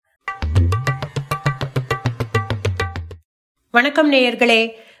வணக்கம் நேயர்களே,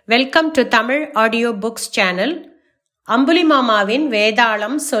 welcome to Tamil audio books channel. அம்புலி மாமாவின்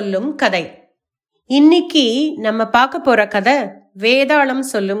வேதாளம் சொல்லும் கதை. இன்னைக்கு நம்ம பார்க்க போற கதை வேதாளம்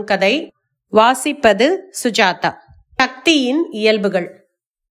சொல்லும் கதை. வாசிப்பது சுஜாதா. சக்தியின் இயல்புகள்.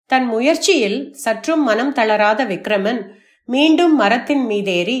 தன் முயற்சியில் சற்றும் மனம் தளராத விக்ரமன் மீண்டும் மரத்தின்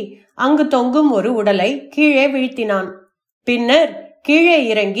மீதேறி அங்கு தொங்கும் ஒரு உடலை கீழே வீழ்த்தினான். பின்னர் கீழே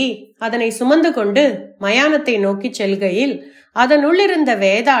இறங்கி அதனை சுமந்து கொண்டு மயானத்தை நோக்கி செல்கையில் அதனுள்ளிருந்த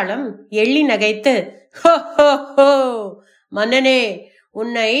வேதாளம் எள்ளி நகைத்து, ஹோ ஹோ ஹோ, மன்னனே,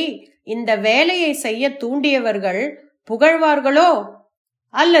 உன்னை இந்த வேலையை செய்ய தூண்டியவர்கள் புகழ்வார்களோ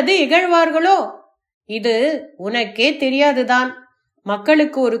அல்லது இகழ்வார்களோ, இது உனக்கே தெரியாதுதான்.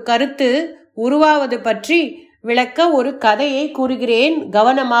 மக்களுக்கு ஒரு கருத்து உருவாவது பற்றி விளக்க ஒரு கதையை கூறுகிறேன்,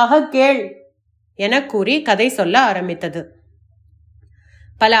 கவனமாக கேள் என கூறி கதை சொல்ல ஆரம்பித்தது.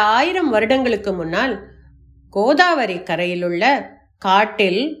 பல ஆயிரம் வருடங்களுக்கு முன்னால் கோதாவரி கரையிலுள்ள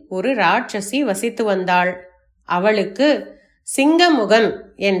காட்டில் ஒரு ராட்சசி வசித்து வந்தாள். அவளுக்கு சிங்கமுகன்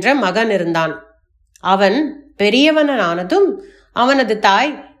என்ற மகன் இருந்தான். அவன் பெரியவனானதும் அவனது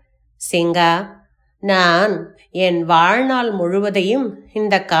தாய், சிங்கா, நான் என் வாழ்நாள் முழுவதையும்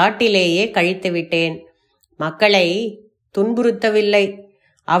இந்த காட்டிலேயே கழித்து விட்டேன். மக்களை துன்புறுத்தவில்லை,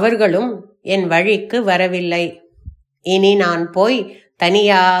 அவர்களும் என் வழிக்கு வரவில்லை. இனி நான் போய்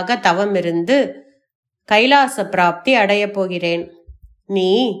தனியாக தவம் இருந்து கைலாச பிராப்தி அடையப் போகிறேன். நீ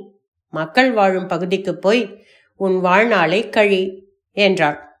மக்கள் வாழும் பகுதிக்கு போய் உன் வாழ்நாளை கழி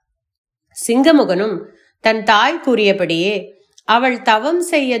என்றாள். சிங்கமுகனும் தன் தாய் கூறியபடியே அவள் தவம்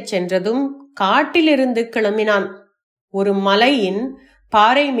செய்ய சென்றதும் காட்டிலிருந்து கிளம்பினான். ஒரு மலையின்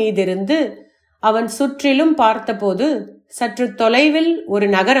பாறை மீதிருந்து அவன் சுற்றிலும் பார்த்தபோது சற்று தொலைவில் ஒரு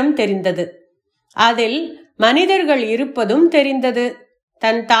நகரம் தெரிந்தது. அதில் மனிதர்கள் இருப்பதும் தெரிந்தது.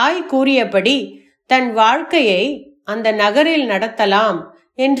 தன் தாய் கூறியபடி தன் வாழ்க்கையை அந்த நகரில் நடத்தலாம்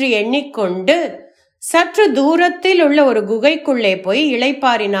என்று எண்ணிக்கொண்டு சற்று தூரத்தில் உள்ள ஒரு குகைக்குள்ளே போய்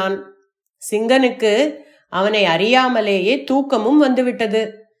இளைப்பாறினான். சிங்கனுக்கு அவனை அறியாமலேயே தூக்கமும் வந்துவிட்டது.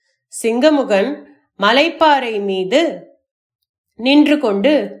 சிங்கமுகன் மலைப்பாறை மீது நின்று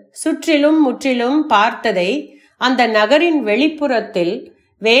கொண்டு சுற்றிலும் முற்றிலும் பார்த்ததை அந்த நகரின் வெளிப்புறத்தில்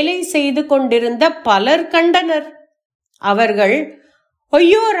வேலை செய்து கொண்டிருந்த பலர் கண்டனர். அவர்கள்,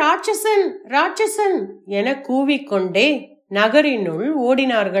 ஐயோ, ராட்சசன், ராட்சசன் என கூவிக்கொண்டே நகரினுள்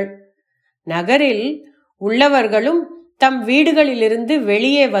ஓடினார்கள். நகரில் உள்ளவர்களும் தம் வீடுகளிலிருந்து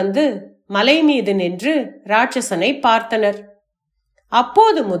வெளியே வந்து மலை மீது நின்று ராட்சசனை பார்த்தனர்.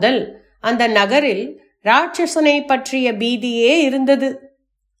 அப்போது முதல் அந்த நகரில் ராட்சசனை பற்றிய பீதியே இருந்தது.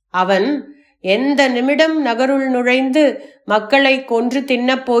 அவன் எந்த நிமிடம் நகருள் நுழைந்து மக்களை கொன்று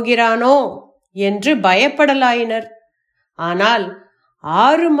தின்னப் போகிறானோ என்று பயப்படலாயினர். ஆனால்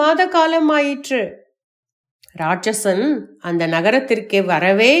 6 மாத காலம் ஆயிற்று. ராட்சசன் அந்த நகரத்திற்கு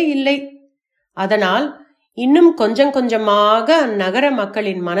வரவே இல்லை. அதனால் இன்னும் கொஞ்சம் கொஞ்சமாக அந்நகர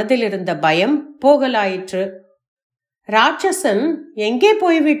மக்களின் மனதில் இருந்த பயம் போகலாயிற்று. ராட்சசன் எங்கே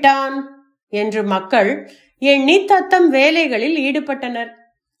போய்விட்டான் என்று மக்கள் எண்ணி தத்தம் வேலைகளில் ஈடுபட்டனர்.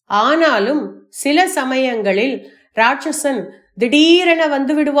 ஆனாலும் சில சமயங்களில் ராட்சசன் திடீரென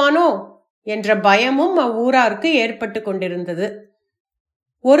வந்து விடுவானோ என்ற பயமும் அவ்வூராருக்கு ஏற்பட்டு கொண்டிருந்தது.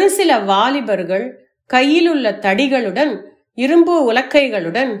 ஒரு சில வாலிபர்கள் கையிலுள்ள தடிகளுடன் இரும்பு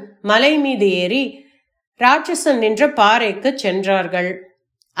உலக்கைகளுடன் மலை மீது ஏறி ராட்சசன் நின்ற பாறைக்கு சென்றார்கள்.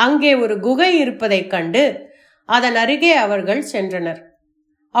 அங்கே ஒரு குகை இருப்பதைக் கண்டு அதன் அருகே அவர்கள் சென்றனர்.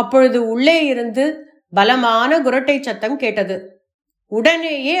 அப்பொழுது உள்ளே இருந்து பலமான குரட்டை சத்தம் கேட்டது.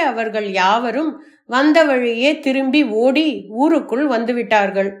 உடனேயே அவர்கள் யாவரும் வந்த வழியே திரும்பி ஓடி ஊருக்குள்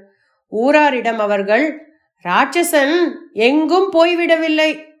வந்துவிட்டார்கள். ஊராரிடம் அவர்கள், ராட்சசன் எங்கும் போய்விடவில்லை,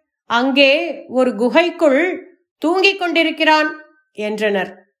 அங்கே ஒரு குகைக்குள் தூங்கிக் கொண்டிருக்கிறான்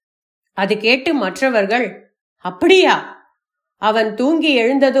என்றனர். அது கேட்டு மற்றவர்கள், அப்படியா? அவன் தூங்கி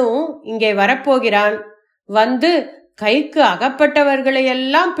எழுந்ததும் இங்கே வரப்போகிறான், வந்து கைக்கு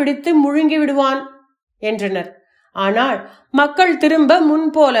அகப்பட்டவர்களையெல்லாம் பிடித்து முழுங்கி விடுவான் என்றனர். ஆனால் மக்கள் திரும்ப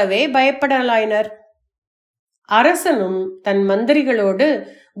முன்போலவே பயப்படலாயினர். அரசனும் தன் மந்திரிகளோடு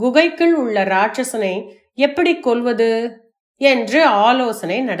குகைக்குள் உள்ள ராட்சசனை எப்படி கொல்வது என்று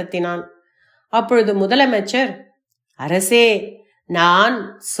ஆலோசனை நடத்தினான். அப்பொழுது முதலமைச்சர், அரசே, நான்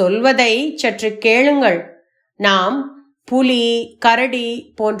சொல்வதை சற்று கேளுங்கள். நாம் புலி, கரடி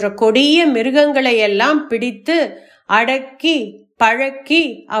போன்ற கொடிய மிருகங்களை எல்லாம் பிடித்து அடக்கி பழக்கி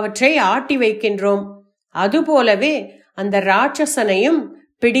அவற்றை ஆட்டி வைக்கின்றோம். அதுபோலவே அந்த ராட்சசனையும்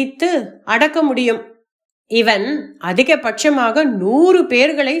பிடித்து அடக்க முடியும். இவன் அதிகபட்சமாக 100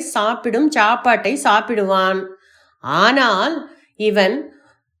 பேர்களை சாப்பிடும் சாப்பாட்டை சாப்பிடுவான். ஆனால் இவன்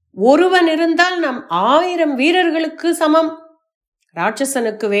ஒருவன் இருந்தால் நம் 1000 வீரர்களுக்கு சமம்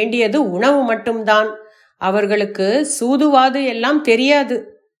ராட்சசனுக்கு வேண்டியது உணவு மட்டும்தான். அவர்களுக்கு சூதுவாது எல்லாம் தெரியாது.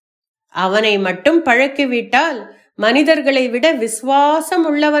 அவனை மட்டும் பழக்கிவிட்டால் மனிதர்களை விட விசுவாசம்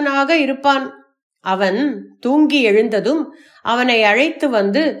உள்ளவனாக இருப்பான். அவன் தூங்கி எழுந்ததும் அவனை அழைத்து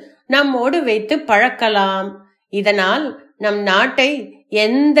வந்து நம்மோடு வைத்து பழக்கலாம். இதனால் நம் நாட்டை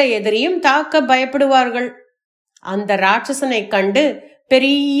எந்த எதிரியும் தாக்க பயப்படுவார்கள். அந்த ராட்சசனை கண்டு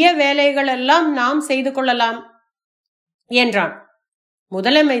பெரிய வேலைகளெல்லாம் நாம் செய்து கொள்ளலாம் என்றான்.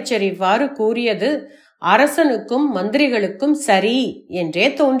 முதலமைச்சர் இவ்வாறு கூறியது அரசனுக்கும் மந்திரிகளுக்கும் சரி என்றே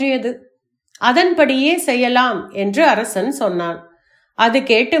தோன்றியது. அதன்படியே செய்யலாம் என்று அரசன் சொன்னான். அது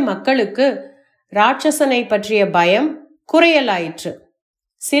கேட்டு மக்களுக்கு ராட்சசனை பற்றிய பயம் குறையலாயிற்று.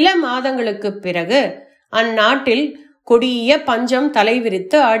 சில மாதங்களுக்கு பிறகு அந்நாட்டில் கொடிய பஞ்சம்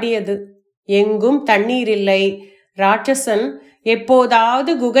தலைவிரித்து ஆடியது. எங்கும் தண்ணீர் இல்லை. ராட்சசன்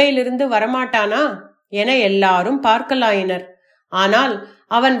எப்போதாவது குகையிலிருந்து வரமாட்டானா என எல்லாரும் பார்க்கலாயினர். ஆனால்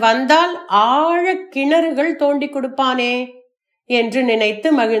அவன் வந்தால் ஆழ கிணறுகள் தோண்டி கொடுப்பானே என்று நினைத்து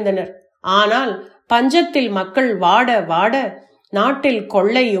மகிழ்ந்தனர். ஆனால் பஞ்சத்தில் மக்கள் வாட வாட நாட்டில்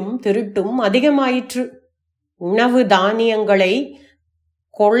கொள்ளையும் திருட்டும் அதிகமாயிற்று. உணவு தானியங்களை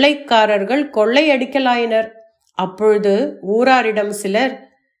கொள்ளைக்காரர்கள் கொள்ளையடிக்கலாயினர். அப்பொழுது ஊராரிடம் சிலர்,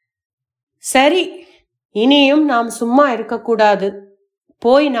 சரி, இனியும் நாம் சும்மா இருக்கக்கூடாது,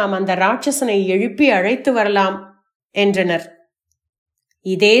 போய் நாம் அந்த ராட்சசனை எழுப்பி அழைத்து வரலாம் என்றனர்.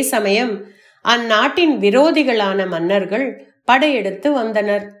 இதே சமயம் அந்நாட்டின் விரோதிகளான மன்னர்கள் படையெடுத்து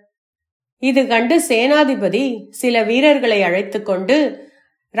வந்தனர். இது கண்டு சேனாதிபதி சில வீரர்களை அழைத்து கொண்டு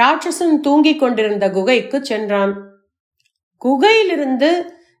ராட்சசன் தூங்கிக் கொண்டிருந்த குகைக்கு சென்றான். குகையிலிருந்து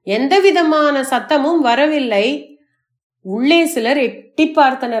எந்தவிதமான சத்தமும் வரவில்லை. உள்ளே சிலர் எட்டி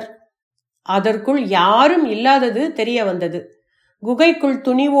பார்த்தனர். அதற்குள் யாரும் இல்லாதது தெரிய வந்தது. குகைக்குள்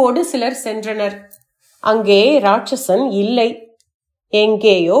துணிவோடு சிலர் சென்றனர். அங்கே ராட்சசன் இல்லை,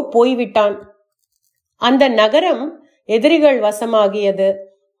 எங்கேயோ போய்விட்டான். அந்த நகரம் எதிரிகள் வசமாகியது.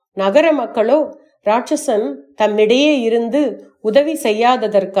 நகர மக்களோ ராட்சசன் தம்மிடையே இருந்து உதவி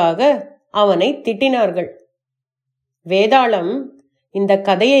செய்யாததற்காக அவனை திட்டினார்கள். வேதாளம் இந்த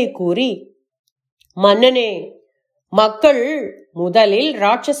கதையை கூறி, மன்னனே, மக்கள் முதலில்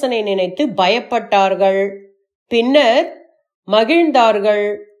ராட்சசனை நினைத்து பயப்பட்டார்கள், பின்னர் மகிழ்ந்தார்கள்,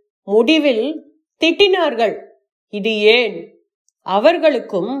 முடிவில் திட்டினார்கள். இது ஏன்?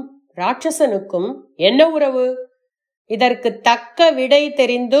 அவர்களுக்கும் ராட்சசனுக்கும் என்ன உறவு? இதற்கு தக்க விடை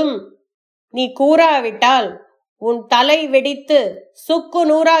தெரிந்தும் நீ கூறாவிட்டால் உன் தலை வெடித்து சுக்கு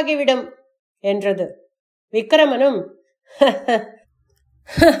நூறாகிவிடும் என்றது. விக்கிரமனும்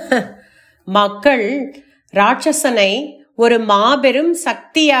மக்கள் ராட்சசனை ஒரு மாபெரும்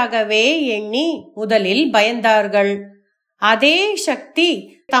சக்தியாகவே எண்ணி முதலில் பயந்தார்கள். அதே சக்தி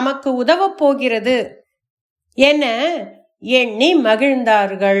தமக்கு உதவப் போகிறது என எண்ணி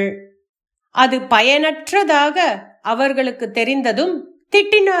மகிழ்ந்தார்கள். அது பயனற்றதாக அவர்களுக்கு தெரிந்ததும்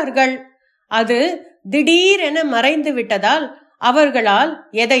திட்டினார்கள். அது திடீரென மறைந்து விட்டதால் அவர்களால்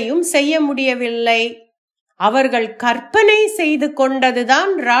எதையும் செய்ய முடியவில்லை. அவர்கள் கற்பனை செய்து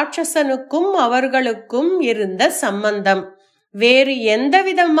கொண்டதுதான் ராட்சசனுக்கும் அவர்களுக்கும் இருந்த சம்பந்தம். வேறு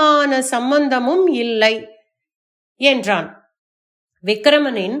எந்தவிதமான சம்பந்தமும் இல்லை என்றான்.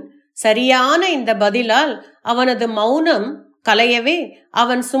 விக்கிரமனின் சரியான இந்த பதிலால் அவனது மௌனம் கலையவே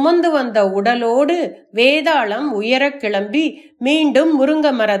அவன் சுமந்து வந்த உடலோடு வேதாளம் உயர கிளம்பி மீண்டும் முருங்க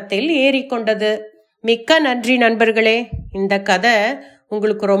மரத்தில் ஏறிக்கொண்டது. மிக்க நன்றி நண்பர்களே. இந்த கதை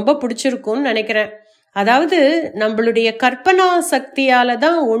உங்களுக்கு ரொம்ப பிடிச்சிருக்கும்னு நினைக்கிறேன். அதாவது நம்மளுடைய கற்பனா சக்தியால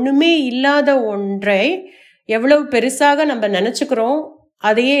தான் ஒண்ணுமே இல்லாத ஒன்றை எவ்வளவு பெருசாக நம்ம நினைச்சுக்கிறோம்,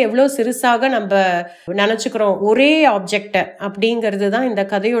 அதையே எவ்வளவு சிறுசாக நம்ம நினைச்சுக்கிறோம், ஒரே ஆப்ஜெக்ட அப்படிங்கிறது தான் இந்த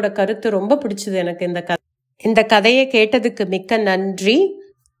கதையோட கருத்து. ரொம்ப பிடிச்சது எனக்கு இந்த கதையை கேட்டதுக்கு மிக்க நன்றி.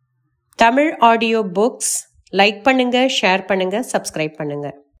 தமிழ் ஆடியோ புக்ஸ் லைக் பண்ணுங்க, ஷேர் பண்ணுங்க, சப்ஸ்கிரைப் பண்ணுங்க.